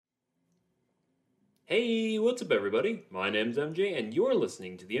Hey, what's up, everybody? My name's MJ, and you're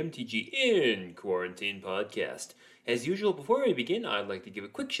listening to the MTG in Quarantine podcast. As usual, before we begin, I'd like to give a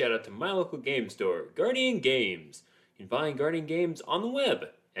quick shout out to my local game store, Guardian Games. You can find Guardian Games on the web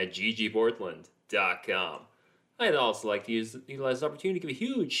at ggportland.com. I'd also like to utilize this opportunity to give a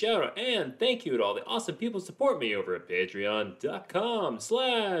huge shout out and thank you to all the awesome people who support me over at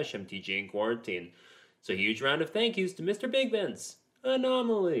patreon.com/MTG in Quarantine. So, a huge round of thank yous to Mr. Big Vince,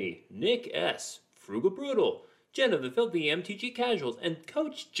 Anomaly, Nick S., Frugal Brutal, Jen of the Filthy MTG Casuals, and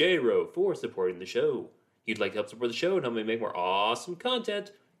Coach J-Ro for supporting the show. If you'd like to help support the show and help me make more awesome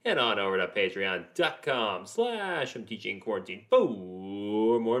content, head on over to patreon.com/MTG in Quarantine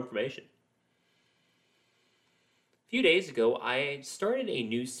for more information. A few days ago, I started a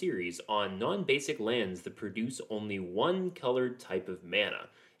new series on non-basic lands that produce only one colored type of mana,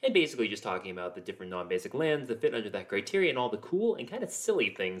 and basically just talking about the different non-basic lands that fit under that criteria and all the cool and kind of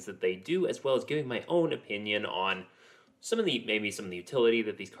silly things that they do, as well as giving my own opinion on some of the utility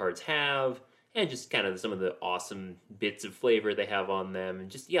that these cards have, and just kind of some of the awesome bits of flavor they have on them,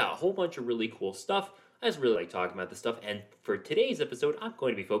 and just, a whole bunch of really cool stuff. I just really like talking about this stuff, and for today's episode, I'm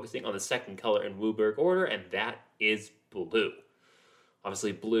going to be focusing on the second color in WUBRG order, and that is blue.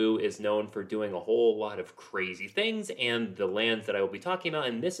 Obviously, blue is known for doing a whole lot of crazy things, and the lands that I will be talking about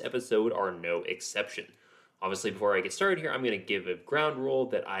in this episode are no exception. Obviously, before I get started here, I'm going to give a ground rule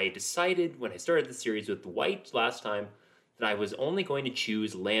that I decided when I started the series with white last time that I was only going to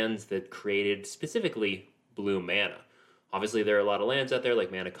choose lands that created specifically blue mana. Obviously, there are a lot of lands out there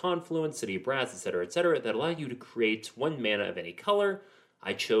like Mana Confluence, City of Brass, etc., that allow you to create one mana of any color.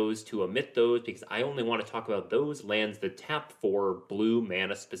 I chose to omit those because I only want to talk about those lands that tap for blue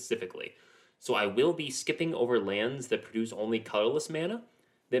mana specifically. So I will be skipping over lands that produce only colorless mana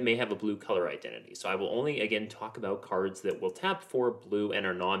that may have a blue color identity. So I will only, again, talk about cards that will tap for blue and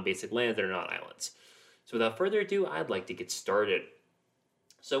are non-basic lands that are not islands. So without further ado, I'd like to get started.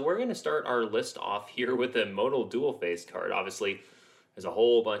 So we're going to start our list off here with a Modal Dual Face card. Obviously, there's a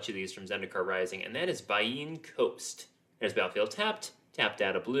whole bunch of these from Zendikar Rising, and that is Baiyun Coast. There's battlefield tapped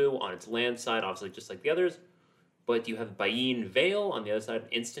out of blue on its land side, obviously just like the others. But you have Baiyun Veil on the other side,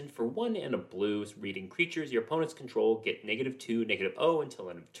 instant for 1 and a blue, reading creatures your opponents control get -2, -0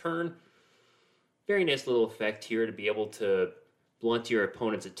 until end of turn. Very nice little effect here to be able to blunt your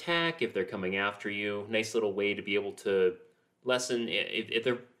opponent's attack if they're coming after you. Nice little way to be able to lessen if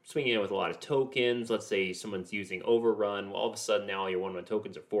they're swinging in with a lot of tokens. Let's say someone's using Overrun. Well, all of a sudden now your 1/1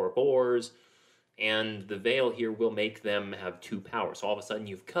 tokens are 4/4s, and the Veil here will make them have 2 power. So all of a sudden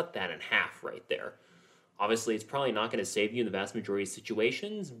you've cut that in half right there. Obviously, it's probably not going to save you in the vast majority of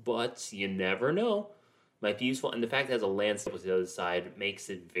situations, but you never know. Might be useful, and the fact that it has a land step with the other side makes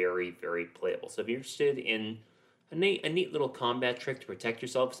it very, very playable. So if you're interested in a neat little combat trick to protect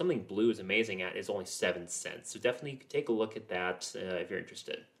yourself, something blue is amazing at, is only 7 cents. So definitely take a look at that if you're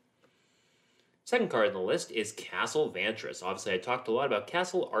interested. Second card on the list is Castle Vantress. Obviously, I talked a lot about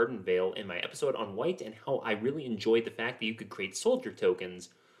Castle Ardenvale in my episode on white and how I really enjoyed the fact that you could create soldier tokens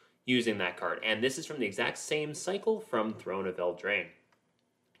using that card. And this is from the exact same cycle from Throne of Eldraine.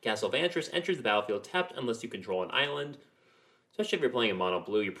 Castle Vantress enters the battlefield tapped unless you control an island. Especially if you're playing in mono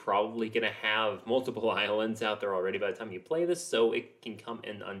blue, you're probably going to have multiple islands out there already by the time you play this, so it can come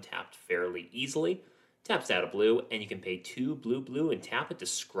in untapped fairly easily. Taps out of blue, and you can pay 2 blue and tap it to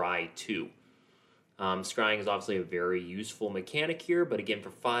scry 2. Scrying is obviously a very useful mechanic here, but again,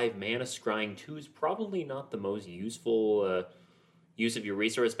 for 5 mana, scrying 2 is probably not the most useful use of your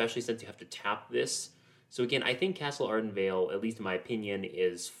resource, especially since you have to tap this. So again, I think Castle Ardenvale, at least in my opinion,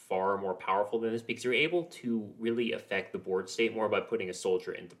 is far more powerful than this because you're able to really affect the board state more by putting a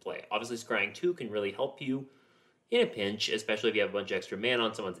soldier into play. Obviously, Scrying 2 can really help you in a pinch, especially if you have a bunch of extra mana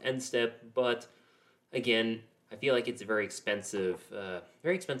on someone's end step, but again, I feel like it's a very expensive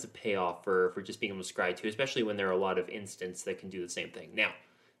payoff for just being able to scry 2, especially when there are a lot of instants that can do the same thing. Now,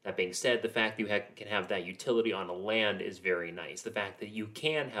 that being said, the fact that you can have that utility on a land is very nice. The fact that you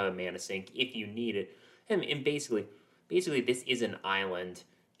can have a mana sink if you need it, and basically this is an island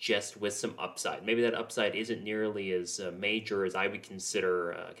just with some upside. Maybe that upside isn't nearly as major as I would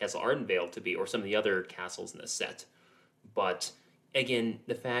consider Castle Ardenvale to be, or some of the other castles in the set. But again,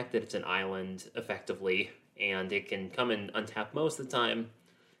 the fact that it's an island, effectively, and it can come in untapped most of the time,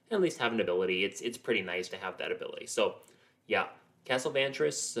 and at least have an ability, it's pretty nice to have that ability. So, yeah, Castle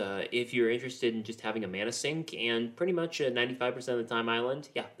Vantress, if you're interested in just having a mana sink, and pretty much a 95% of the time island,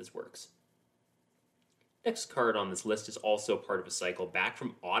 yeah, this works. Next card on this list is also part of a cycle back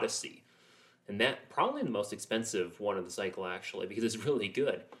from Odyssey. And that probably the most expensive one of the cycle, actually, because it's really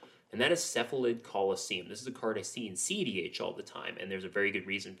good. And that is Cephalid Colosseum. This is a card I see in CDH all the time, and there's a very good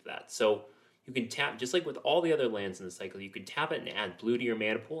reason for that. So You can tap, just like with all the other lands in the cycle, you can tap it and add blue to your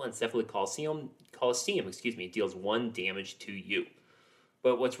mana pool, and Cephalid Coliseum, deals 1 damage to you.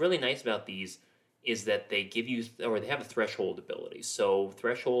 But what's really nice about these is that they give you, or they have a threshold ability. So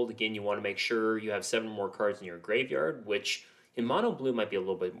threshold, again, you want to make sure you have 7 more cards in your graveyard, which in mono blue might be a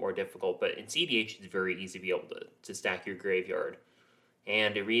little bit more difficult, but in CDH it's very easy to be able to stack your graveyard.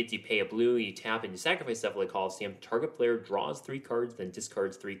 And it reads, you pay a blue, you tap, and you sacrifice Cephalid Coliseum. Target player draws 3 cards, then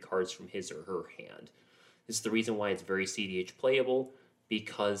discards 3 cards from his or her hand. This is the reason why it's very CDH playable,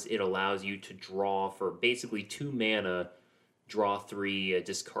 because it allows you to draw for basically 2 mana, draw 3,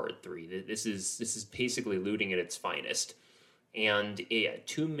 discard 3. This is basically looting at its finest. And yeah,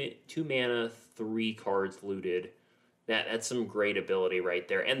 2 mana, 3 cards looted. That's some great ability right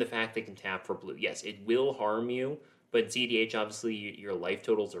there. And the fact they can tap for blue. Yes, it will harm you, but in CDH, obviously, your life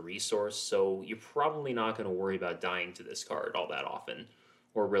total is a resource, so you're probably not going to worry about dying to this card all that often,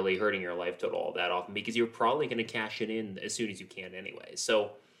 or really hurting your life total all that often, because you're probably going to cash it in as soon as you can anyway.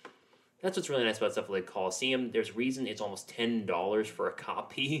 So that's what's really nice about stuff like Coliseum. There's a reason it's almost $10 for a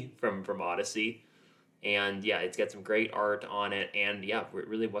copy from Odyssey. And yeah, it's got some great art on it. And yeah,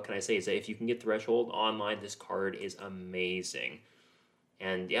 really, what can I say is that if you can get Threshold online, this card is amazing.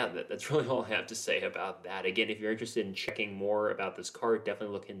 And yeah, that's really all I have to say about that. Again, if you're interested in checking more about this card,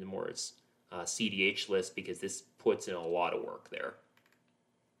 definitely look into more CDH list, because this puts in a lot of work there.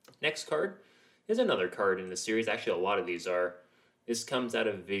 Next card is another card in the series. Actually, a lot of these are. This comes out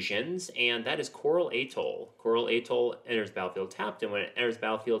of Visions, and that is Coral Atoll. Coral Atoll enters battlefield tapped, and when it enters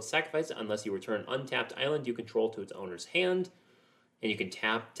battlefield, sacrifice it unless you return an untapped island you control to its owner's hand. And you can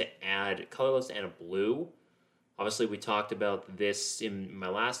tap to add colorless and a blue. Obviously, we talked about this in my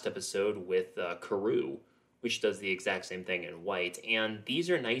last episode with Karoo, which does the exact same thing in white. And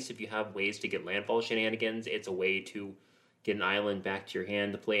these are nice if you have ways to get landfall shenanigans. It's a way to get an island back to your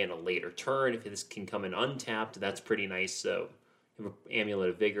hand to play in a later turn. If this can come in untapped, that's pretty nice. So, you have an Amulet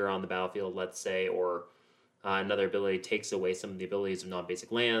of Vigor on the battlefield, let's say, or another ability takes away some of the abilities of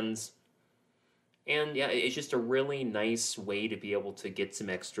non-basic lands. And yeah, it's just a really nice way to be able to get some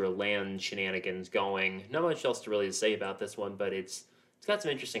extra land shenanigans going. Not much else to really say about this one, but it's got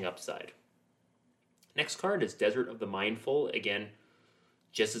some interesting upside. Next card is Desert of the Mindful. Again,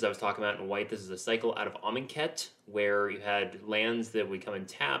 just as I was talking about in white, this is a cycle out of Amonkhet, where you had lands that would come in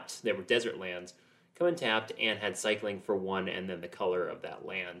tapped. They were desert lands, come in tapped, and had cycling for 1 and then the color of that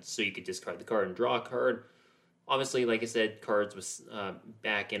land. So you could discard the card and draw a card. Obviously, like I said, cards was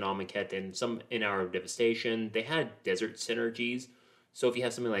back in Amonkhet and some in Hour of Devastation. They had desert synergies. So if you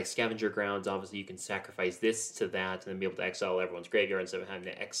have something like Scavenger Grounds, obviously you can sacrifice this to that and then be able to exile everyone's graveyard instead of having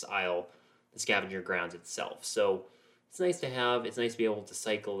to exile the Scavenger Grounds itself. So it's nice to have. It's nice to be able to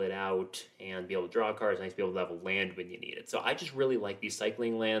cycle it out and be able to draw cards. It's nice to be able to have a land when you need it. So I just really like these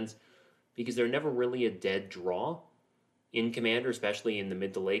cycling lands because they're never really a dead draw in Commander, especially in the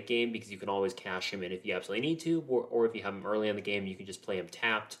mid to late game, because you can always cash him in if you absolutely need to, or if you have him early in the game, you can just play him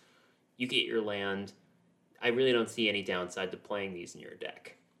tapped. You get your land. I really don't see any downside to playing these in your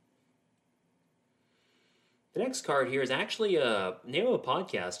deck. The next card here is actually a name of a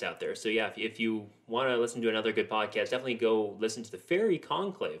podcast out there. So yeah, if you want to listen to another good podcast, definitely go listen to the Fairy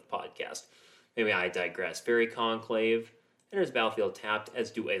Conclave podcast. Maybe I digress. Fairy Conclave enters battlefield tapped,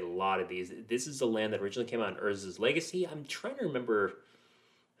 as do a lot of these. This is a land that originally came out in Urza's Legacy. I'm trying to remember.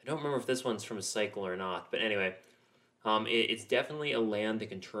 I don't remember if this one's from a cycle or not. But anyway, it's definitely a land that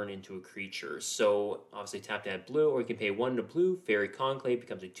can turn into a creature. So obviously tap to add blue, or you can pay 1 to blue. Fairy Conclave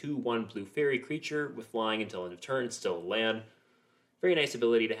becomes a 2/1 blue fairy creature with flying until end of turn. It's still a land. Very nice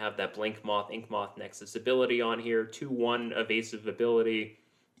ability to have that Blink Moth, Ink Moth Nexus ability on here. 2/1 evasive ability.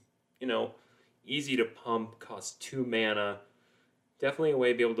 Easy to pump, costs 2 mana. Definitely a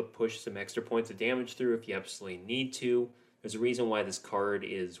way to be able to push some extra points of damage through if you absolutely need to. There's a reason why this card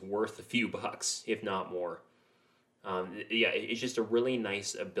is worth a few bucks, if not more. It's just a really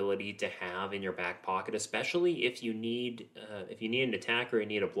nice ability to have in your back pocket, especially if you need an attacker or you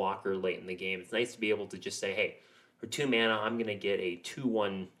need a blocker late in the game. It's nice to be able to just say, hey, for 2 mana, I'm going to get a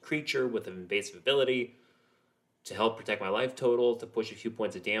 2/1 creature with an invasive ability to help protect my life total, to push a few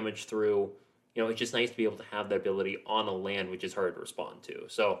points of damage through. It's just nice to be able to have that ability on a land, which is hard to respond to.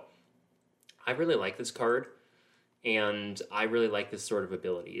 So I really like this card, and I really like this sort of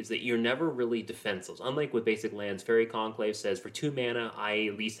ability, is that you're never really defenseless. Unlike with basic lands, Fairy Conclave says, for 2 mana, I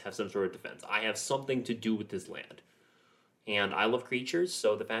at least have some sort of defense. I have something to do with this land. And I love creatures,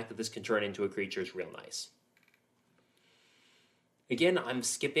 so the fact that this can turn into a creature is real nice. Again, I'm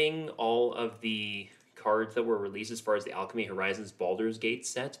skipping all of the cards that were released as far as the Alchemy Horizons Baldur's Gate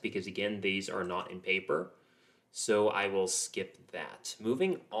set, because again, these are not in paper, so I will skip that.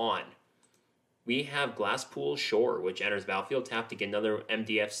 Moving on, We have Glasspool Shore, which enters the battlefield tapped to get another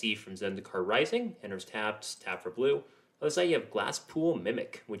MDFC from Zendikar Rising. Enters tapped, tap for blue. On the other side, you have Glasspool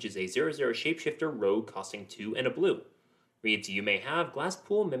Mimic, which is a 0/0 shapeshifter rogue costing 2 and a blue. Reads, you may have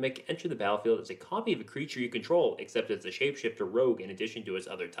Glasspool Mimic enter the battlefield as a copy of a creature you control, except it's a shapeshifter rogue in addition to its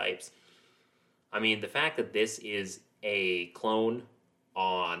other types. I mean, the fact that this is a clone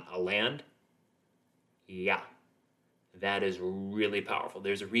on a land, yeah, that is really powerful.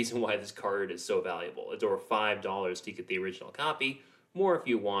 There's a reason why this card is so valuable. It's over $5 to get the original copy, more if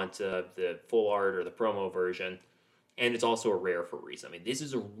you want the full art or the promo version, and it's also a rare for a reason. I mean, this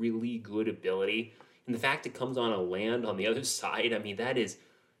is a really good ability, and the fact it comes on a land on the other side, I mean, that is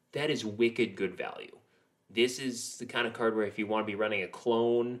wicked good value. This is the kind of card where if you want to be running a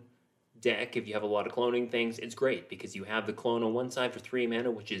clone deck, if you have a lot of cloning things, it's great because you have the clone on one side for 3 mana,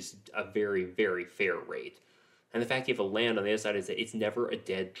 which is a very, very fair rate. And the fact you have a land on the other side is that it's never a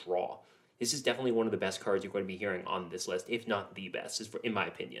dead draw. This is definitely one of the best cards you're going to be hearing on this list, if not the best, in my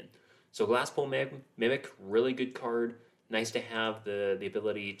opinion. So Glasspool Mimic, really good card. Nice to have the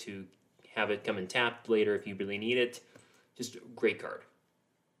ability to have it come and tapped later if you really need it. Just a great card.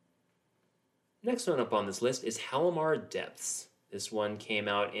 Next one up on this list is Halimar Depths. This one came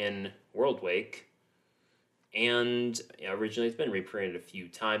out in Worldwake, and originally it's been reprinted a few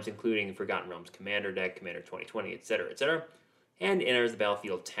times, including Forgotten Realms Commander deck, Commander 2020, etc., etc., and enters the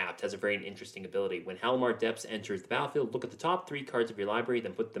battlefield tapped. Has a very interesting ability. When Halimar Depths enters the battlefield, look at the top 3 cards of your library,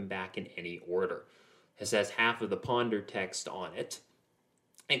 then put them back in any order. This has half of the Ponder text on it,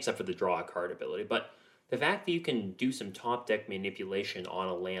 except for the draw a card ability, but the fact that you can do some top deck manipulation on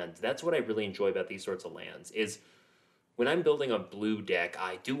a land, that's what I really enjoy about these sorts of lands, is when I'm building a blue deck,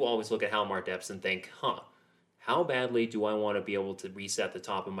 I do always look at Halimar Depths and think, how badly do I want to be able to reset the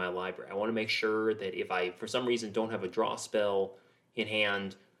top of my library? I want to make sure that if I, for some reason, don't have a draw spell in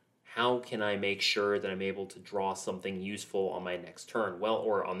hand, how can I make sure that I'm able to draw something useful on my next turn? Well,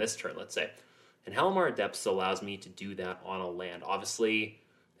 or on this turn, let's say. And Halimar Depths allows me to do that on a land. Obviously,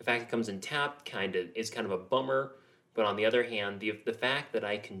 the fact it comes in tapped is kind of a bummer, but on the other hand, the fact that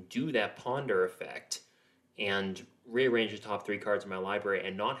I can do that Ponder effect and rearrange the top 3 cards in my library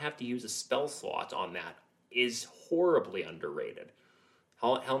and not have to use a spell slot on that is horribly underrated.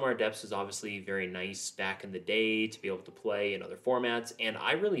 Halimar Depths is obviously very nice back in the day to be able to play in other formats, and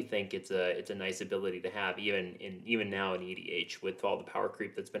I really think it's a nice ability to have even now in EDH with all the power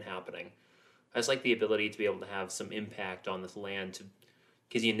creep that's been happening. I just like the ability to be able to have some impact on this land,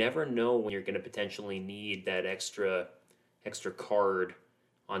 because you never know when you're going to potentially need that extra card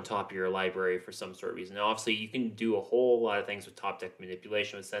on top of your library for some sort of reason. Now, obviously, you can do a whole lot of things with top deck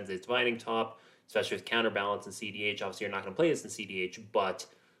manipulation with Sensei's Dividing Top, especially with Counterbalance and CDH. Obviously, you're not going to play this in CDH, but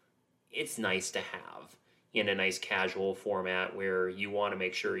it's nice to have in a nice casual format where you want to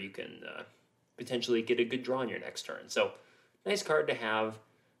make sure you can potentially get a good draw on your next turn. So, nice card to have.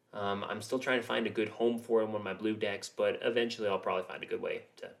 I'm still trying to find a good home for it in one of my blue decks, but eventually I'll probably find a good way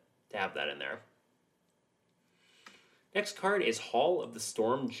to have that in there. Next card is Hall of the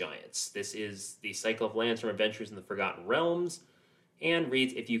Storm Giants. This is the cycle of lands from Adventures in the Forgotten Realms, and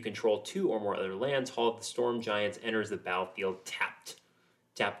reads, if you control 2 or more other lands, Hall of the Storm Giants enters the battlefield tapped.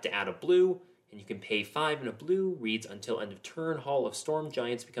 Tap to add a blue, and you can pay 5 and a blue. Reads, until end of turn, Hall of Storm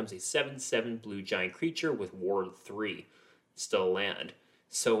Giants becomes a 7/7 blue giant creature with Ward 3. Still a land.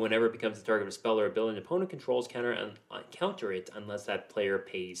 So whenever it becomes the target of a spell or ability an opponent controls, counter it unless that player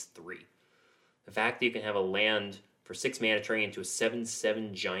pays 3. The fact that you can have a land for 6 mana turning into a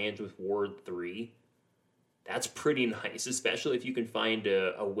 7/7 giant with Ward 3, that's pretty nice, especially if you can find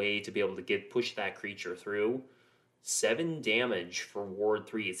a way to be able to push that creature through. 7 damage for Ward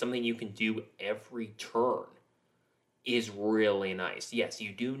 3. It's something you can do every turn. Is really nice. Yes,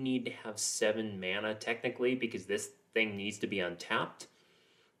 you do need to have 7 mana technically because this thing needs to be untapped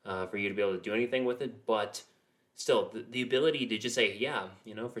for you to be able to do anything with it, but still, the ability to just say,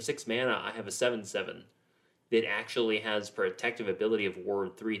 for 6 mana, I have a 7/7 that actually has protective ability of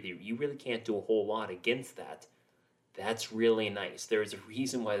Ward 3. You really can't do a whole lot against that. That's really nice. There's a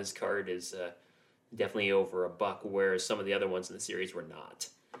reason why this card is definitely over $1, whereas some of the other ones in the series were not.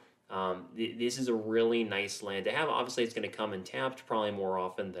 This is a really nice land to have. Obviously, it's going to come in tapped probably more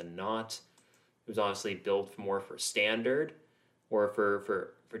often than not. It was obviously built more for standard or for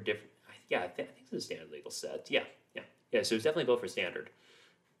different. I think it's a standard legal set. Yeah. So it's definitely built for standard,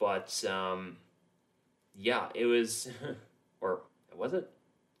 but it was, or was it?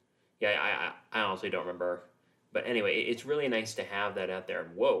 Yeah, I honestly don't remember. But anyway, it's really nice to have that out there.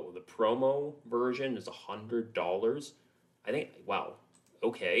 And whoa, the promo version is $100. I think. Wow.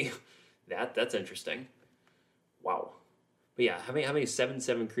 Okay, that's interesting. Wow. But yeah, having a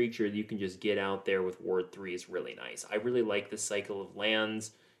 7/7 creature that you can just get out there with Ward 3 is really nice. I really like the cycle of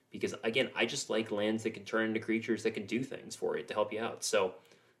lands because, again, I just like lands that can turn into creatures that can do things for you to help you out. So,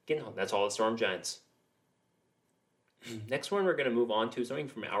 again, that's all the Storm Giants. Next one we're going to move on to is something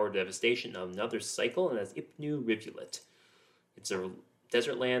from Our Devastation, another cycle, and that's Ipnu Rivulet. It's a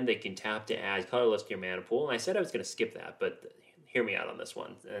desert land that can tap to add colorless to your mana pool, and I said I was going to skip that, but hear me out on this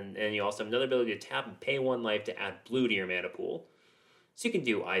one. And you also have another ability to tap and pay 1 life to add blue to your mana pool. So you can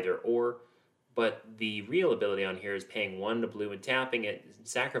do either or, but the real ability on here is paying 1 to blue and tapping it,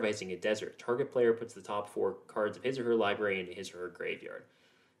 sacrificing a desert. Target player puts the top 4 cards of his or her library into his or her graveyard.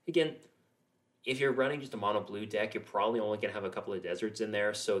 Again, if you're running just a mono blue deck, you're probably only going to have a couple of deserts in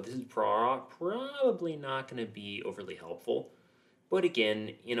there, so this is probably not going to be overly helpful. But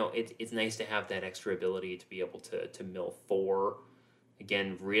again, it's nice to have that extra ability to be able to mill 4.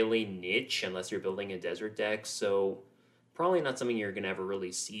 Again, really niche unless you're building a desert deck, so probably not something you're going to ever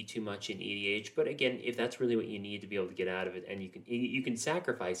really see too much in EDH. But again, if that's really what you need to be able to get out of it, and you can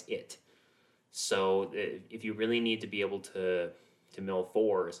sacrifice it. So if you really need to be able to mill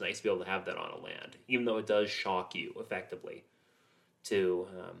 4, it's nice to be able to have that on a land, even though it does shock you effectively to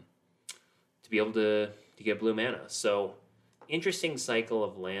be able to get blue mana. So interesting cycle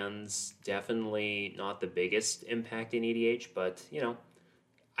of lands. Definitely not the biggest impact in EDH, but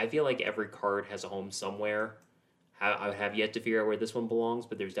I feel like every card has a home somewhere. I have yet to figure out where this one belongs,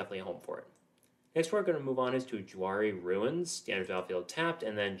 but there's definitely a home for it. Next, we're going to move on is to Jwari Ruins, standard battlefield tapped,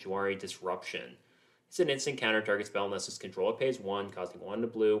 and then Jwari Disruption. It's an instant counter target spell unless its controller pays 1, costing 1 to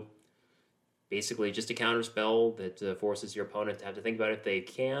blue. Basically, just a counter spell that forces your opponent to have to think about if they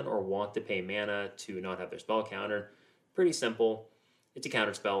can or want to pay mana to not have their spell countered. Pretty simple. It's a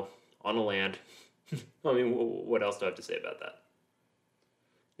counter spell on a land. I mean, what else do I have to say about that?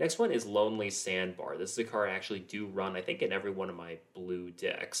 Next one is Lonely Sandbar. This is a card I actually do run, I think, in every one of my blue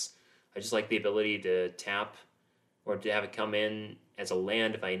decks. I just like the ability to tap or to have it come in as a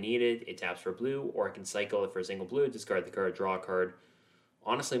land if I need it. It taps for blue, or I can cycle it for a single blue, discard the card, draw a card.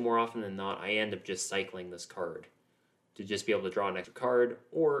 Honestly, more often than not, I end up just cycling this card to just be able to draw an extra card,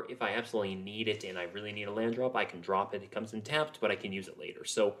 or if I absolutely need it and I really need a land drop, I can drop it. It comes in tapped, but I can use it later.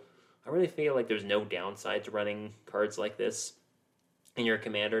 So I really feel like there's no downside to running cards like this in your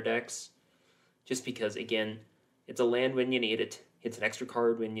commander decks, just because, again, it's a land when you need it. It's an extra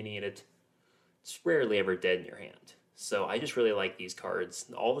card when you need it. It's rarely ever dead in your hand. So I just really like these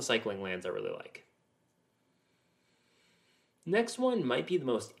cards. All the cycling lands I really like. Next one might be the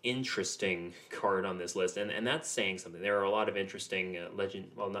most interesting card on this list, and that's saying something. There are a lot of interesting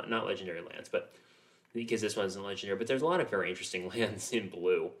not legendary lands, but because this one isn't legendary, but there's a lot of very interesting lands in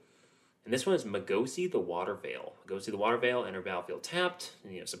blue. And this one is Magosi the Water Veil. Magosi the Water Veil, enter battlefield tapped,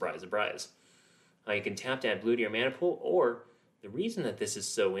 and surprise, surprise. You can tap to add blue to your mana pool, or the reason that this is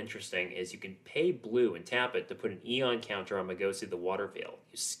so interesting is you can pay blue and tap it to put an Eon counter on Magosi the Water Veil.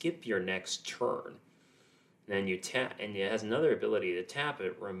 You skip your next turn. Then you tap, and it has another ability to tap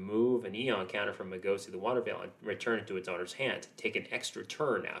it, remove an Eon counter from Magosi the Water Veil, and return it to its owner's hand. Take an extra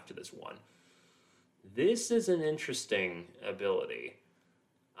turn after this one. This is an interesting ability.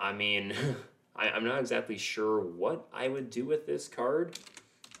 I mean, I'm not exactly sure what I would do with this card.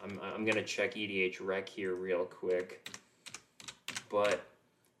 I'm going to check EDH Rec here real quick. But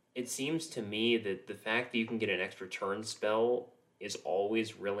it seems to me that the fact that you can get an extra turn spell is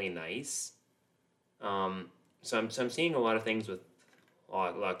always really nice. So I'm seeing a lot of things with a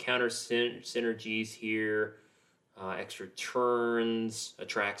lot of counter synergies here, extra turns,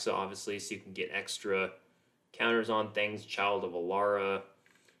 Atraxa obviously, so you can get extra counters on things, Child of Alara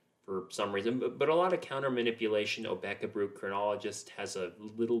for some reason, but a lot of counter manipulation. Obeka Brute Chronologist has a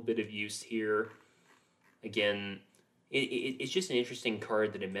little bit of use here. Again, it's just an interesting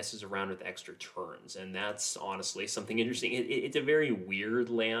card that it messes around with extra turns, and that's honestly something interesting. It's a very weird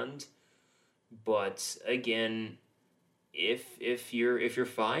land. But again, if you're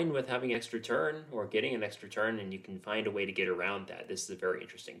fine with having an extra turn or getting an extra turn and you can find a way to get around that, this is a very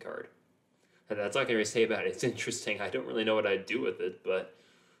interesting card. And that's all I can really say about it. It's interesting. I don't really know what I'd do with it, but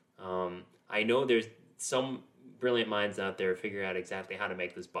I know there's some brilliant minds out there figure out exactly how to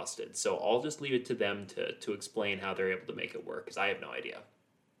make this busted. So I'll just leave it to them to explain how they're able to make it work, because I have no idea.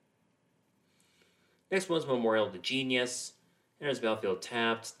 Next one's Memorial to Genius. There's battlefield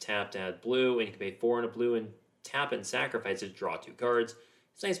tapped, tap to add blue, and you can pay 4 and a blue and tap and sacrifice it to draw 2 cards.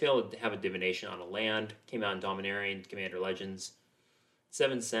 It's nice to be able to have a divination on a land. Came out in Dominarian, Commander Legends.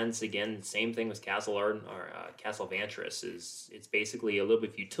 7 cents, again, same thing with Castle Vantris. It's basically a little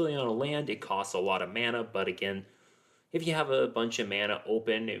bit of utility on a land. It costs a lot of mana, but again, if you have a bunch of mana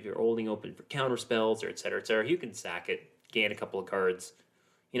open, if you're holding open for counter spells or etc., you can sack it, gain a couple of cards.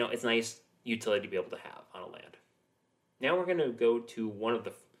 It's nice utility to be able to have on a land. Now we're going to go to one of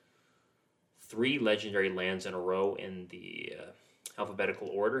the three legendary lands in a row in the alphabetical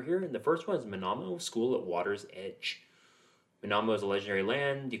order here. And the first one is Manamo, School at Water's Edge. Manamo is a legendary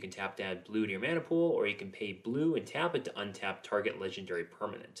land. You can tap to add blue to your mana pool, or you can pay blue and tap it to untap target legendary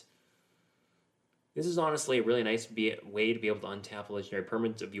permanent. This is honestly a really nice way to be able to untap a legendary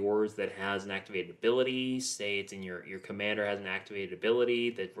permanent of yours that has an activated ability. Say it's in your commander has an activated ability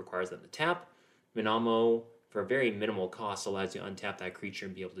that requires them to tap. Manamo, for a very minimal cost, allows you to untap that creature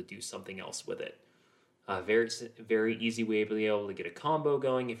and be able to do something else with it. Very, very easy way to be able to get a combo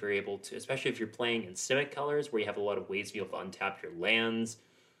going if you're able to, especially if you're playing in Simic colors where you have a lot of ways to be able to untap your lands.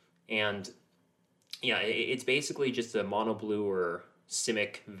 And yeah, it's basically just a mono blue or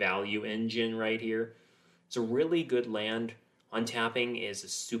Simic value engine right here. It's a really good land. Untapping is a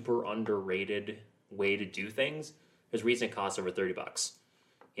super underrated way to do things. There's a reason it costs over $30.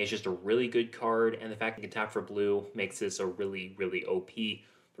 It's just a really good card, and the fact that you can tap for blue makes this a really, really OP,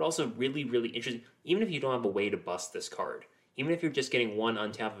 but also really, really interesting. Even if you don't have a way to bust this card, even if you're just getting one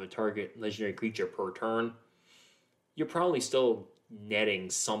untap of a target legendary creature per turn, you're probably still netting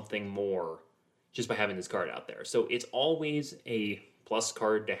something more just by having this card out there. So it's always a plus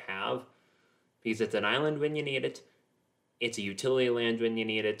card to have because it's an island when you need it. It's a utility land when you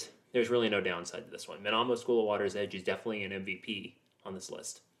need it. There's really no downside to this one. Manamo, School of Water's Edge is definitely an MVP on this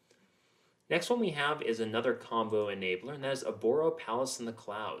list. Next one we have is another combo enabler, and that is Aboro Palace in the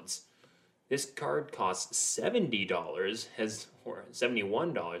Clouds. This card costs $70, or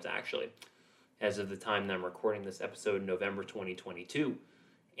 $71 actually, as of the time that I'm recording this episode in November 2022.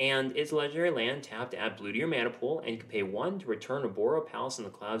 And it's a legendary land. Tap to add blue to your mana pool, and you can pay 1 to return Aboro Palace in the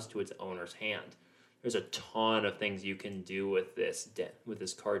Clouds to its owner's hand. There's a ton of things you can do with this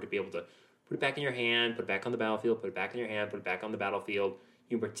card to be able to put it back in your hand, put it back on the battlefield, put it back in your hand, put it back on the battlefield.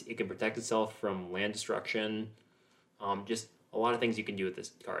 It can protect itself from land destruction. Just a lot of things you can do with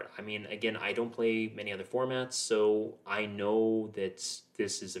this card. I mean, again, I don't play many other formats, so I know that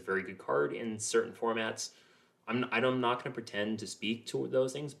this is a very good card in certain formats. I'm not going to pretend to speak to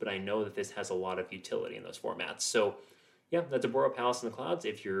those things, but I know that this has a lot of utility in those formats. So, yeah, that's Aboro Palace in the Clouds.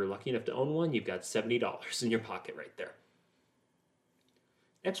 If you're lucky enough to own one, you've got $70 in your pocket right there.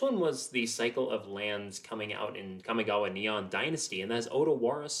 Next one was the Cycle of Lands coming out in Kamigawa Neon Dynasty, and that's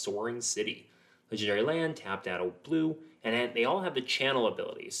Otawara Soaring City. Legendary land, tapped out of blue, and they all have the channel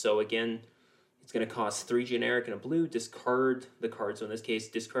ability. So again, it's going to cost 3 generic and a blue. Discard the card. So in this case,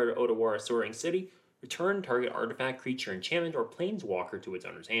 discard Otawara Soaring City. Return target artifact, creature, enchantment, or planeswalker to its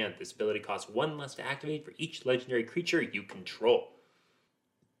owner's hand. This ability costs 1 less to activate for each legendary creature you control.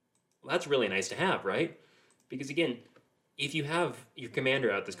 Well, that's really nice to have, right? Because again, if you have your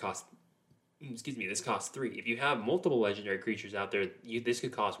commander out, this costs 3. If you have multiple legendary creatures out there, this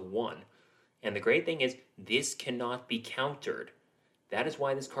could cost 1. And the great thing is, this cannot be countered. That is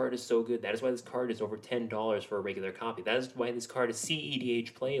why this card is so good. That is why this card is over $10 for a regular copy. That is why this card is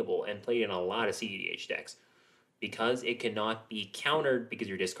CEDH playable and played in a lot of CEDH decks. Because it cannot be countered because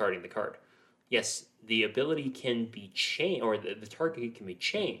you're discarding the card. Yes, the ability can be changed, or the target can be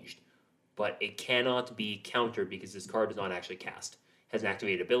changed, but it cannot be countered because this card is not actually cast. It has an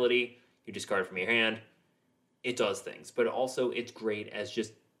activated ability, you discard it from your hand, it does things. But also, it's great as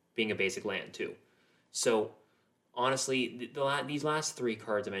just being a basic land too. So, honestly, these last 3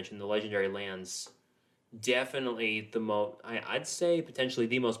 cards I mentioned, the legendary lands, definitely I'd say potentially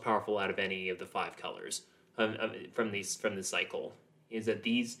the most powerful out of any of the 5 colors from this cycle, is that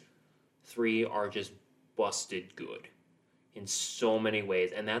these 3 are just busted good in so many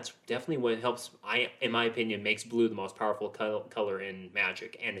ways, and that's definitely what helps, in my opinion, makes blue the most powerful color in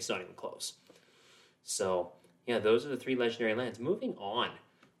Magic, and it's not even close. So, yeah, those are the 3 legendary lands. Moving on,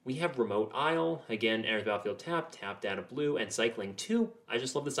 we have Remote Isle. Again, enters battlefield tapped out of blue, and cycling 2. I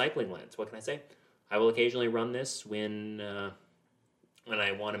just love the cycling lands. What can I say? I will occasionally run this when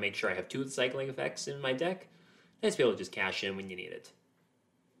I want to make sure I have 2 of the cycling effects in my deck. Nice to be able to just cash in when you need it.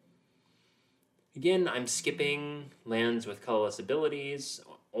 Again, I'm skipping lands with colorless abilities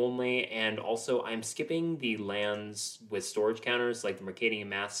only, and also I'm skipping the lands with storage counters, like the Mercadian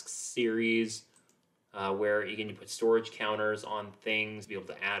Masks series, where you can put storage counters on things, be able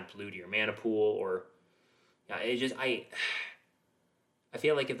to add blue to your mana pool, or I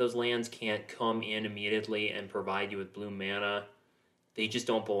feel like if those lands can't come in immediately and provide you with blue mana, they just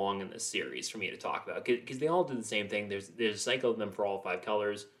don't belong in this series for me to talk about, because they all do the same thing. There's a cycle of them for all 5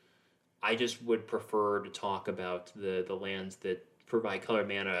 colors. I just would prefer to talk about the lands that provide colored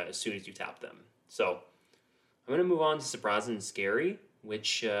mana as soon as you tap them. So I'm going to move on to Surprising and Scary,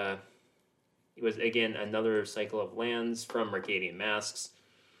 which It was, again, another cycle of lands from Mercadian Masks.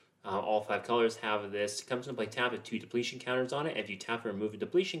 All 5 colors have this. It comes into play tapped with 2 depletion counters on it. If you tap and remove a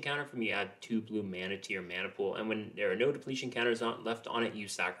depletion counter from, you add 2 blue mana to your mana pool. And when there are no depletion counters left on it, you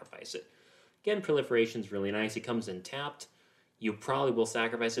sacrifice it. Again, proliferation is really nice. It comes in tapped. You probably will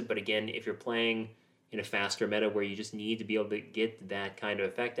sacrifice it, but again, if you're playing in a faster meta where you just need to be able to get that kind of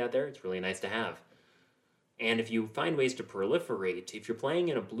effect out there, it's really nice to have. And if you find ways to proliferate, if you're playing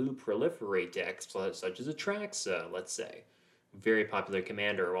in a blue proliferate deck, such as Atraxa, let's say, very popular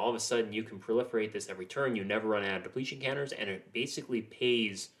commander, all of a sudden you can proliferate this every turn, you never run out of depletion counters, and it basically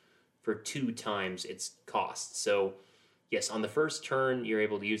pays for 2 times its cost. So yes, on the first turn you're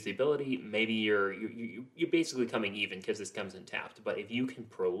able to use the ability. Maybe you're basically coming even because this comes in tapped. But if you can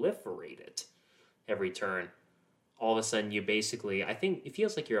proliferate it every turn, all of a sudden you basically, I think it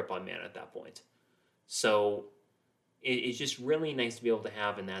feels like you're up on mana at that point. So it's just really nice to be able to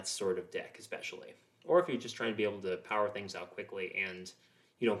have in that sort of deck, especially. Or if you're just trying to be able to power things out quickly and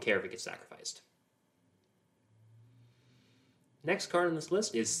you don't care if it gets sacrificed. Next card on this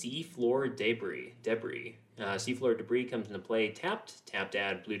list is Seafloor Debris. Seafloor Debris comes into play tapped. Tap to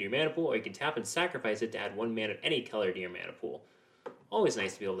add blue to your mana pool, or you can tap and sacrifice it to add 1 mana of any color to your mana pool. Always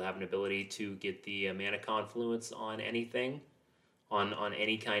nice to be able to have an ability to get the mana confluence on anything, on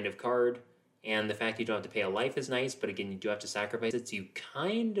any kind of card. And the fact you don't have to pay a life is nice, but again, you do have to sacrifice it, so you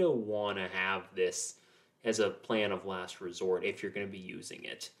kind of want to have this as a plan of last resort if you're going to be using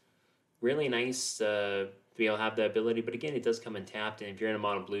it. Really nice to be able to have the ability, but again, it does come in tapped, and if you're in a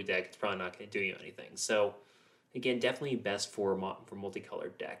mono blue deck, it's probably not going to do you anything. So, again, definitely best for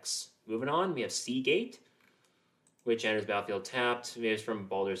multicolored decks. Moving on, we have Seagate, which enters battlefield tapped. It's from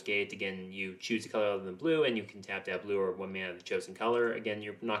Baldur's Gate. Again, you choose a color other than blue, and you can tap to add blue or 1 mana of the chosen color. Again,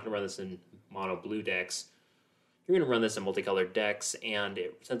 you're not going to run this in mono blue decks. You're going to run this in multicolored decks, and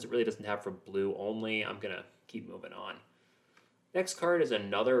since it really doesn't tap for blue only, I'm going to keep moving on. Next card is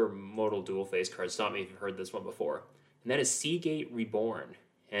another modal dual face card. Stop me if you've heard this one before. And that is Seagate Reborn.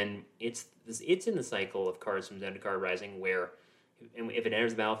 And it's in the cycle of cards from Zendikar Rising where if it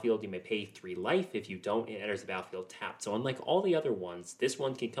enters the battlefield, you may pay 3 life. If you don't, it enters the battlefield tapped. So unlike all the other ones, this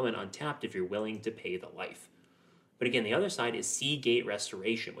one can come in untapped if you're willing to pay the life. But again, the other side is Seagate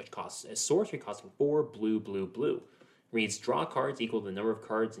Restoration, which costs a sorcery costing 4 blue. Reads draw cards equal to the number of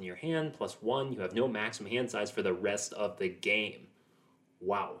cards in your hand plus 1. You have no maximum hand size for the rest of the game.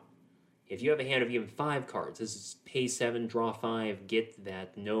 Wow. If you have a hand of even 5 cards, this is pay 7, draw 5, get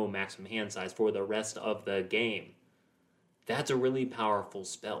that no maximum hand size for the rest of the game. That's a really powerful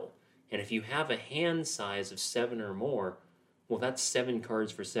spell. And if you have a hand size of 7 or more, well, that's 7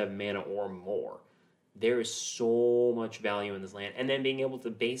 cards for 7 mana or more. There is so much value in this land. And then being able to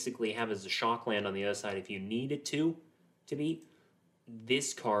basically have as a shock land on the other side if you need it to be.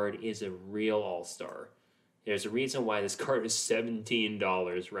 This card is a real all-star. There's a reason why this card is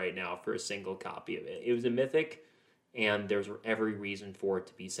 $17 right now for a single copy of it. It was a mythic, and there's every reason for it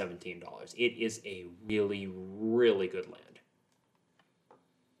to be $17. It is a really, really good land.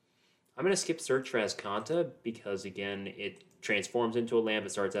 I'm going to skip Search for Azcanta because, again, it transforms into a land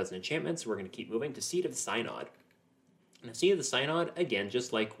but starts as an enchantment, so we're going to keep moving to Seed of the Synod. Now, Seed of the Synod, again,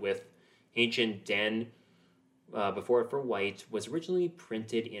 just like with Ancient Den, before for white, was originally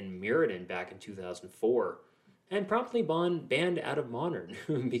printed in Mirrodin back in 2004, and promptly banned out of Modern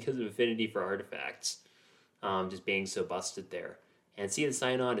because of affinity for artifacts, just being so busted there. And Seed of the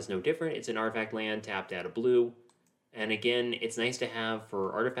Synod is no different. It's an artifact land tapped out of blue, and again, it's nice to have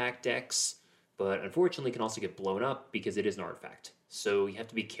for artifact decks, but unfortunately can also get blown up because it is an artifact. So you have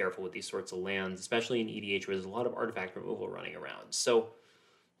to be careful with these sorts of lands, especially in EDH where there's a lot of artifact removal running around. So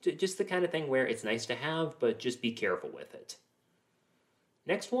just the kind of thing where it's nice to have, but just be careful with it.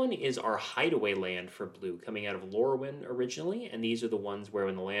 Next one is our Hideaway land for blue, coming out of Lorwyn originally, and these are the ones where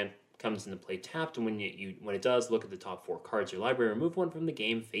when the land comes into play tapped, and when it does, look at the top 4 cards of your library, remove 1 from the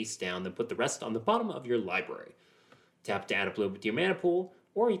game face down, then put the rest on the bottom of your library. Tap to add a blue to your mana pool,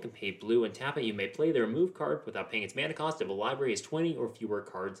 or you can pay blue and tap it. You may play the remove card without paying its mana cost if a library has 20 or fewer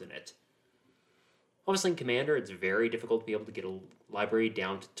cards in it. Obviously in Commander, it's very difficult to be able to get a library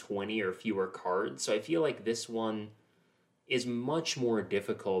down to 20 or fewer cards, so I feel like this one is much more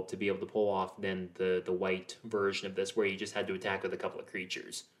difficult to be able to pull off than the white version of this, where you just had to attack with a couple of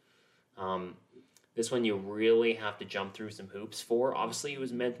creatures. This one you really have to jump through some hoops for. Obviously, it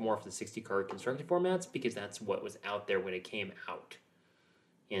was meant more for the 60-card constructed formats, because that's what was out there when it came out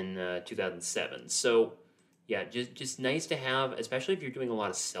in 2007. So yeah, just nice to have, especially if you're doing a lot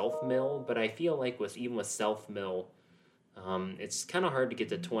of self-mill, but I feel like even with self-mill, it's kind of hard to get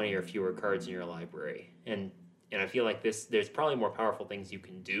to 20 or fewer cards in your library. And I feel like there's probably more powerful things you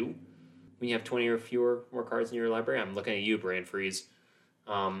can do, when you have 20 or fewer more cards in your library. I'm looking at you, Brain Freeze.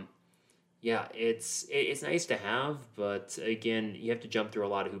 Um, yeah, it's nice to have, but again, you have to jump through a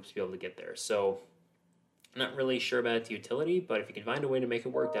lot of hoops to be able to get there. So I'm not really sure about its utility, but if you can find a way to make it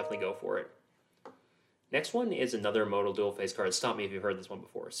work, definitely go for it. Next one is another modal dual face card. Stop me if you've heard this one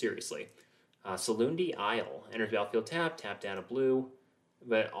before. Seriously. Salundi Isle. Enters battlefield tap down a blue.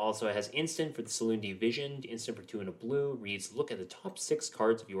 But also it has instant for the Salundi Vision. Instant for 2 and a blue. Reads, look at the top 6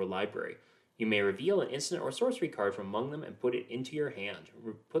 cards of your library. You may reveal an instant or sorcery card from among them and put it into your hand.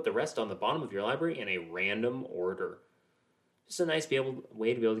 Put the rest on the bottom of your library in a random order. Just a nice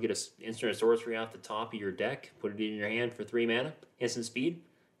way to be able to get an instant or sorcery off the top of your deck. Put it in your hand for 3 mana. Instant speed.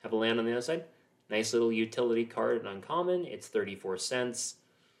 Have a land on the other side. Nice little utility card and uncommon. It's 34 cents.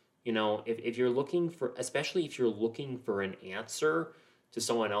 You know, if you're looking for, especially if you're looking for an answer to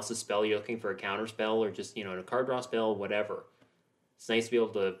someone else's spell, you're looking for a counter spell or just, a card draw spell, whatever. It's nice to be able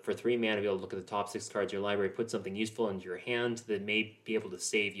to, for 3 mana, to be able to look at the top 6 cards of your library, put something useful into your hand that may be able to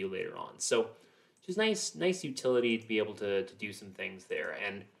save you later on. So, just nice utility to be able to do some things there.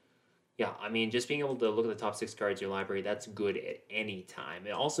 And yeah, I mean, just being able to look at the top 6 cards of your library, that's good at any time.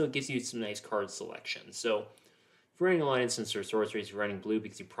 It also gives you some nice card selection. So, if you're running a lot of instants or sorceries, you're running blue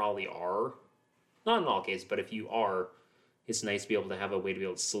because you probably are. Not in all cases, but if you are, it's nice to be able to have a way to be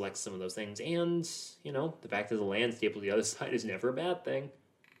able to select some of those things. And, the fact that the land staple to the other side is never a bad thing.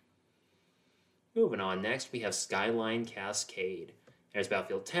 Moving on, next we have Skyline Cascade. Enters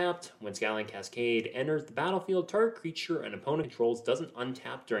battlefield tapped. When Skyline Cascade enters the battlefield, target creature an opponent controls doesn't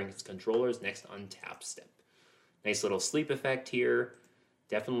untap during its controller's next untap step. Nice little sleep effect here.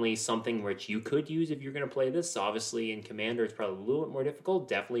 Definitely something which you could use if you're going to play this. Obviously, in Commander, it's probably a little bit more difficult.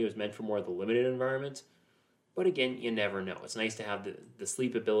 Definitely it was meant for more of the limited environment. But again, you never know. It's nice to have the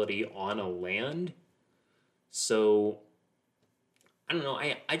sleep ability on a land. So, I don't know.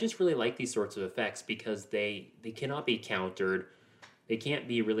 I just really like these sorts of effects because they cannot be countered. They can't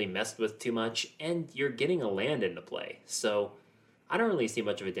be really messed with too much, and you're getting a land into play. So I don't really see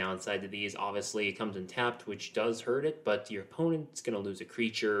much of a downside to these. Obviously, it comes in tapped, which does hurt it, but your opponent's going to lose a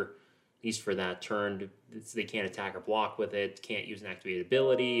creature, at least for that turn. They can't attack or block with it, can't use an activated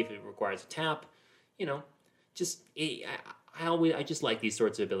ability if it requires a tap. I just like these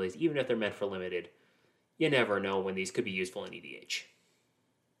sorts of abilities, even if they're meant for limited. You never know when these could be useful in EDH.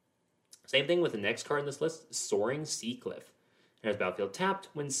 Same thing with the next card in this list, Soaring Seacliff. Enters battlefield tapped.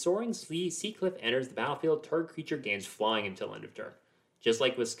 When Soaring Seacliff enters the battlefield, target creature gains flying until end of turn. Just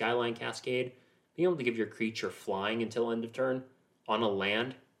like with Skyline Cascade, being able to give your creature flying until end of turn on a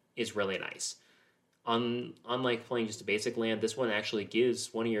land is really nice. Unlike playing just a basic land, this one actually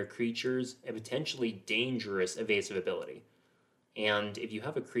gives one of your creatures a potentially dangerous evasive ability. And if you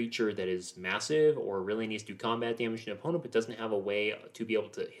have a creature that is massive or really needs to do combat damage to an opponent but doesn't have a way to be able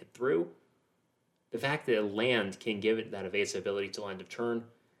to hit through, the fact that a land can give it that evasive ability till end of turn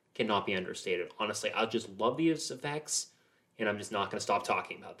cannot be understated. Honestly, I just love these effects, and I'm just not going to stop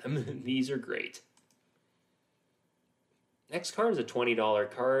talking about them. These are great. Next card is a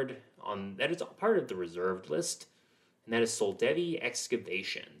 $20 card that is part of the reserved list, and that is Soldevi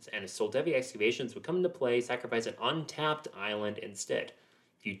Excavations. And if Soldevi Excavations would come into play, sacrifice an untapped island instead.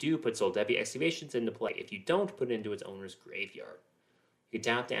 If you do, put Soldevi Excavations into play. If you don't, put it into its owner's graveyard. You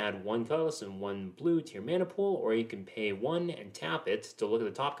can tap to add 1 colorless and 1 blue to your mana pool, or you can pay 1 and tap it to look at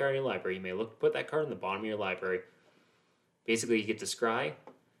the top card in your library. You may put that card in the bottom of your library. Basically, you get to scry.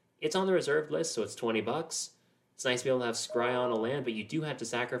 It's on the reserved list, so it's $20. It's nice to be able to have scry on a land, but you do have to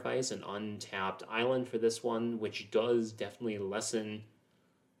sacrifice an untapped island for this one, which does definitely lessen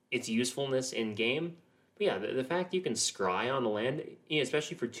its usefulness in game. But yeah, the fact you can scry on a land,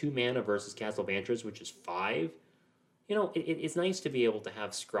 especially for 2 mana versus Castle Vantress, which is 5, it's nice to be able to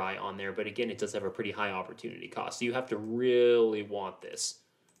have scry on there, but again, it does have a pretty high opportunity cost, so you have to really want this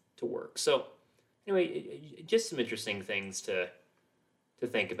to work. So, anyway, just some interesting things to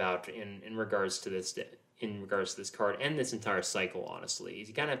think about in regards to this card and this entire cycle. Honestly,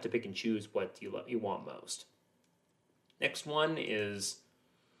 you kind of have to pick and choose what you want most. Next one is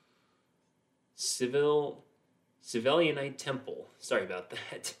Civilianite Temple. Sorry about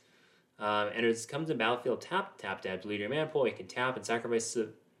that. And it comes in battlefield tap to add blue to your mana pool. You can tap and sacrifice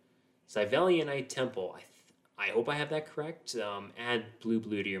Civilianite Temple. I hope I have that correct. Add blue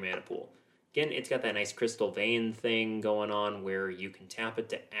to your mana pool. Again, it's got that nice Crystal Vein thing going on where you can tap it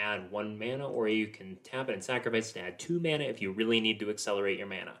to add 1 mana, or you can tap it and sacrifice it to add 2 mana if you really need to accelerate your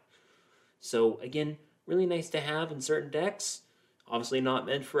mana. So again, really nice to have in certain decks. Obviously not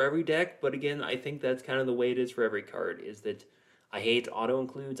meant for every deck, but again, I think that's kind of the way it is for every card, is that I hate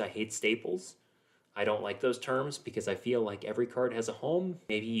auto-includes, I hate staples. I don't like those terms because I feel like every card has a home.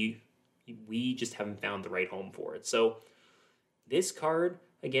 Maybe we just haven't found the right home for it. So this card,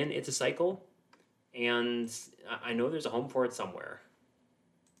 again, it's a cycle, and I know there's a home for it somewhere.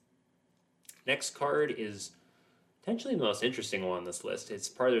 Next card is potentially the most interesting one on this list. It's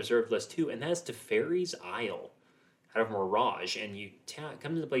part of the reserved list too, and that's Teferi's Isle out of Mirage. And you tap,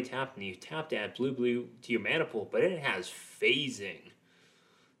 comes into play tapped, and you tap to add blue to your mana pool, but it has phasing.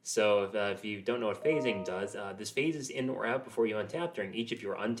 So if you don't know what phasing does, this phases in or out before you untap during each of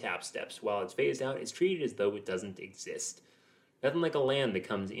your untap steps. While it's phased out, it's treated as though it doesn't exist. Nothing like a land that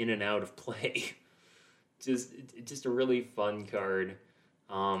comes in and out of play. just a really fun card.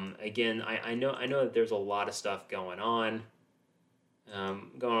 Again, I know that there's a lot of stuff going on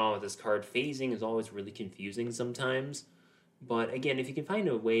with this card. Phasing is always really confusing sometimes, but again, if you can find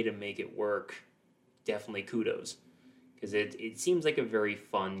a way to make it work, definitely kudos, because it seems like a very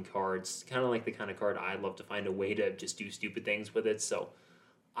fun card. It's kind of like the kind of card I'd love to find a way to just do stupid things with it. So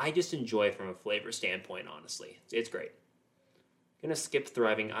I just enjoy it from a flavor standpoint. Honestly, it's great. Gonna skip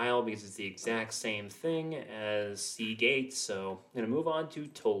Thriving Isle because it's the exact same thing as Sea Gate, so I'm gonna move on to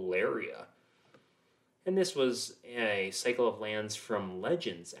Tolaria. And this was a cycle of lands from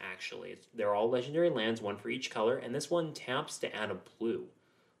Legends, actually. They're all legendary lands, one for each color, and this one taps to add a blue.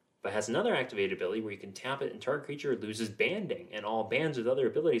 But has another activated ability where you can tap it and target creature loses banding, and all bands with other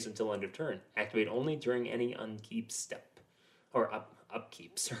abilities until end of turn. Activate only during any upkeep step. Or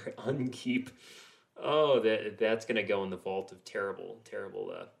upkeep, sorry, unkeep. Oh, that's going to go in the vault of terrible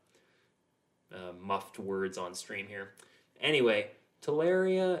muffed words on stream here. Anyway,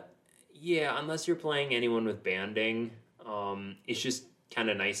 Tolaria, yeah, unless you're playing anyone with banding, it's just kind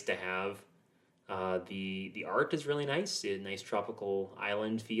of nice to have. The art is really nice. A nice tropical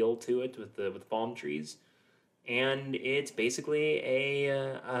island feel to it with palm trees. And it's basically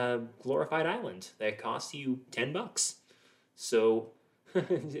a glorified island that costs you $10. So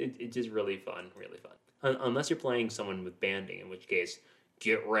it's just really fun, really fun. Unless you're playing someone with banding, in which case,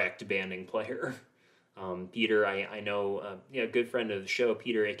 get wrecked, banding player. Peter, I know, a good friend of the show,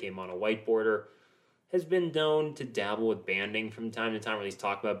 Peter, aka Mono Whiteboarder, has been known to dabble with banding from time to time, or at least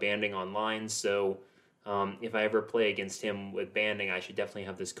talk about banding online. So if I ever play against him with banding, I should definitely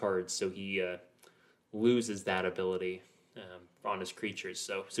have this card so he loses that ability on his creatures.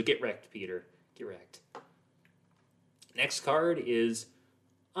 So get wrecked, Peter. Get wrecked. Next card is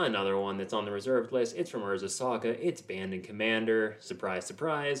another one that's on the reserved list. It's from Urza Saga. It's Banding Commander. Surprise,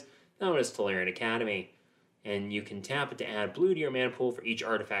 surprise. That one is Tolarian Academy. And you can tap it to add blue to your mana pool for each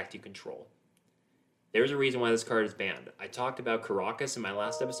artifact you control. There's a reason why this card is banned. I talked about Karakas in my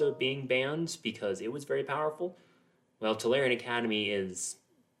last episode being banned because it was very powerful. Well, Tolarian Academy is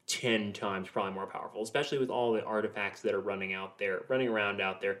 10 times probably more powerful, especially with all the artifacts that are running around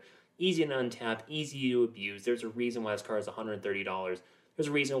out there. Easy to untap, easy to abuse. There's a reason why this card is $130. There's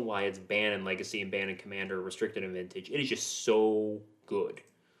a reason why it's banned in Legacy and banned in Commander, restricted in Vintage. It is just so good.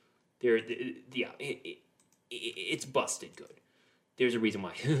 It's busted good. There's a reason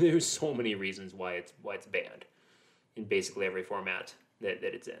why. There's so many reasons why it's banned in basically every format that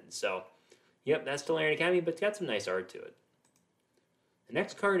it's in. So, yep, that's Tolarian Academy, but it's got some nice art to it. The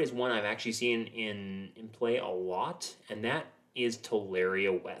next card is one I've actually seen in play a lot, and that is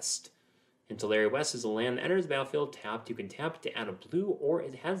Tolaria West. And Tolaria West is a land that enters the battlefield tapped. You can tap it to add a blue, or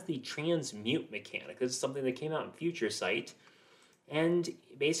it has the transmute mechanic. This is something that came out in Future Sight. And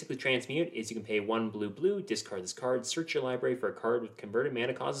basically, transmute is you can pay 1 blue, discard this card, search your library for a card with converted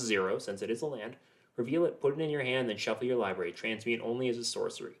mana cost 0, since it is a land, reveal it, put it in your hand, then shuffle your library. Transmute only as a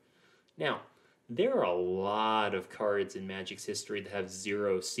sorcery. Now, there are a lot of cards in Magic's history that have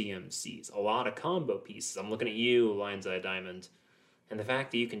 0 CMCs, a lot of combo pieces. I'm looking at you, Lion's Eye Diamond. And the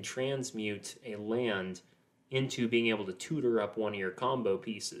fact that you can transmute a land into being able to tutor up one of your combo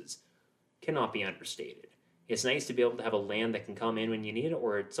pieces cannot be understated. It's nice to be able to have a land that can come in when you need it,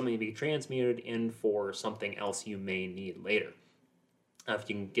 or something to be transmuted in for something else you may need later. If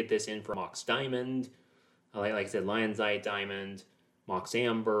you can get this in for Mox Diamond, like I said, Lion's Eye Diamond, Mox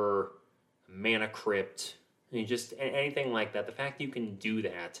Amber, Mana Crypt, just anything like that. The fact that you can do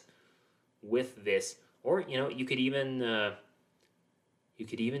that with this, or you could even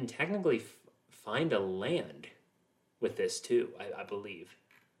technically find a land with this too. I believe.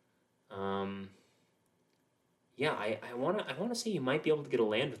 Yeah, I want to say you might be able to get a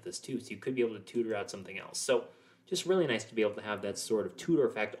land with this too, so you could be able to tutor out something else. So just really nice to be able to have that sort of tutor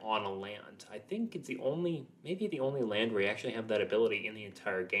effect on a land. I think it's maybe the only land where you actually have that ability in the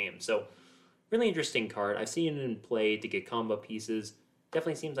entire game. So really interesting card. I've seen it in play to get combo pieces.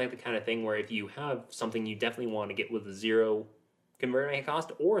 Definitely seems like the kind of thing where if you have something you definitely want to get with a 0 converting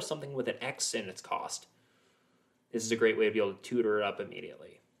cost, or something with an X in its cost, this is a great way to be able to tutor it up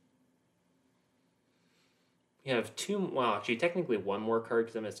immediately. We have two, well, actually, technically one more card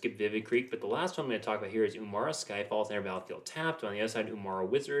because I'm going to skip Vivid Creek, but the last one I'm going to talk about here is Umara Skyfalls, enter battlefield tapped. On the other side, Umara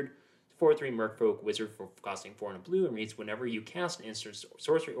Wizard, 4/3 Merfolk Wizard for costing 4 and a blue, and reads whenever you cast an instant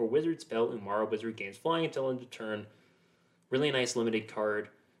sorcery or wizard spell, Umara Wizard gains flying until end of turn. Really nice limited card.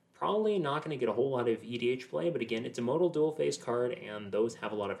 Probably not going to get a whole lot of EDH play, but again, it's a modal dual phase card, and those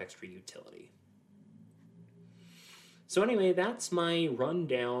have a lot of extra utility. So anyway, that's my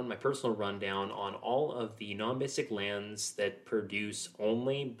rundown, my personal rundown on all of the non-basic lands that produce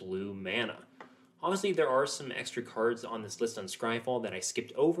only blue mana. Obviously, there are some extra cards on this list on Scryfall that I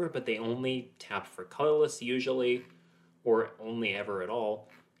skipped over, but they only tap for colorless usually, or only ever at all.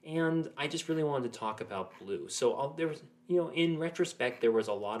 And I just really wanted to talk about blue. So there was, in retrospect, there was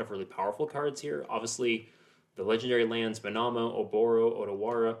a lot of really powerful cards here. Obviously, the legendary lands, Manamo, Oboro,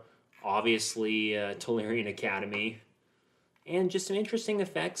 Odawara, obviously Tolarian Academy, and just some interesting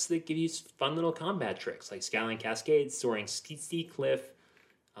effects that give you fun little combat tricks like Skyline Cascade, Soaring Sea Cliff,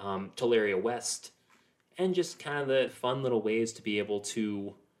 Tolaria West, and just kind of the fun little ways to be able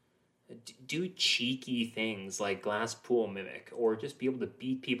to do cheeky things like Glass Pool Mimic, or just be able to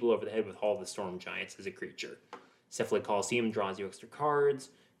beat people over the head with Hall of the Storm Giants as a creature. Cephalid Coliseum draws you extra cards.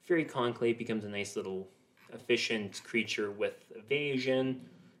 Fairy Conclave becomes a nice little efficient creature with evasion.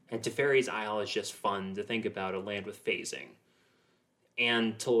 And Teferi's Isle is just fun to think about, a land with phasing.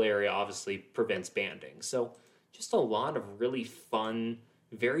 And Tolaria obviously prevents banding. So just a lot of really fun,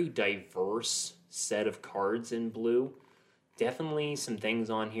 very diverse set of cards in blue. Definitely some things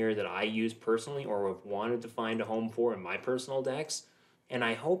on here that I use personally or have wanted to find a home for in my personal decks. And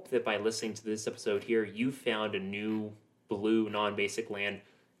I hope that by listening to this episode here, you found a new blue non-basic land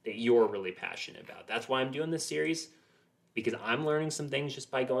that you're really passionate about. That's why I'm doing this series, because I'm learning some things just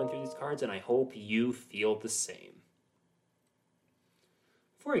by going through these cards, and I hope you feel the same.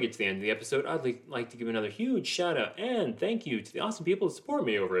 Before I get to the end of the episode, I'd like to give another huge shout out and thank you to the awesome people that support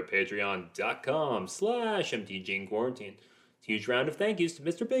me over at patreon.com/mtginquarantine. A huge round of thank yous to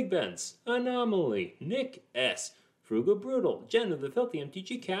Mr. Big Benz, Anomaly, Nick S., Frugal Brutal, Jen of the Filthy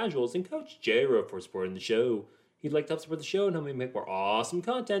MTG Casuals, and Coach J-Ro for supporting the show. If you'd like to help support the show and help me make more awesome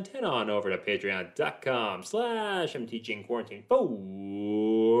content, head on over to patreon.com/mtginquarantine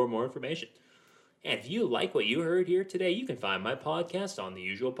for more information. And if you like what you heard here today, you can find my podcast on the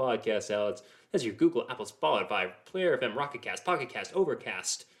usual podcast outlets. That's your Google, Apple, Spotify, Player FM, Rocket Cast, Pocket Cast,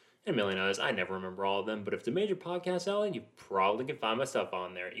 Overcast, and a million others. I never remember all of them, but if it's a major podcast outlet, you probably can find my stuff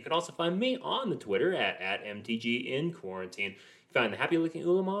on there. You can also find me on the Twitter at MTGinQuarantine. If you find the happy-looking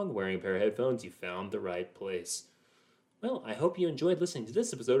Ulamog wearing a pair of headphones, you found the right place. Well, I hope you enjoyed listening to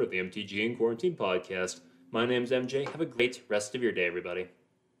this episode of the MTG in Quarantine podcast. My name's MJ. Have a great rest of your day, everybody.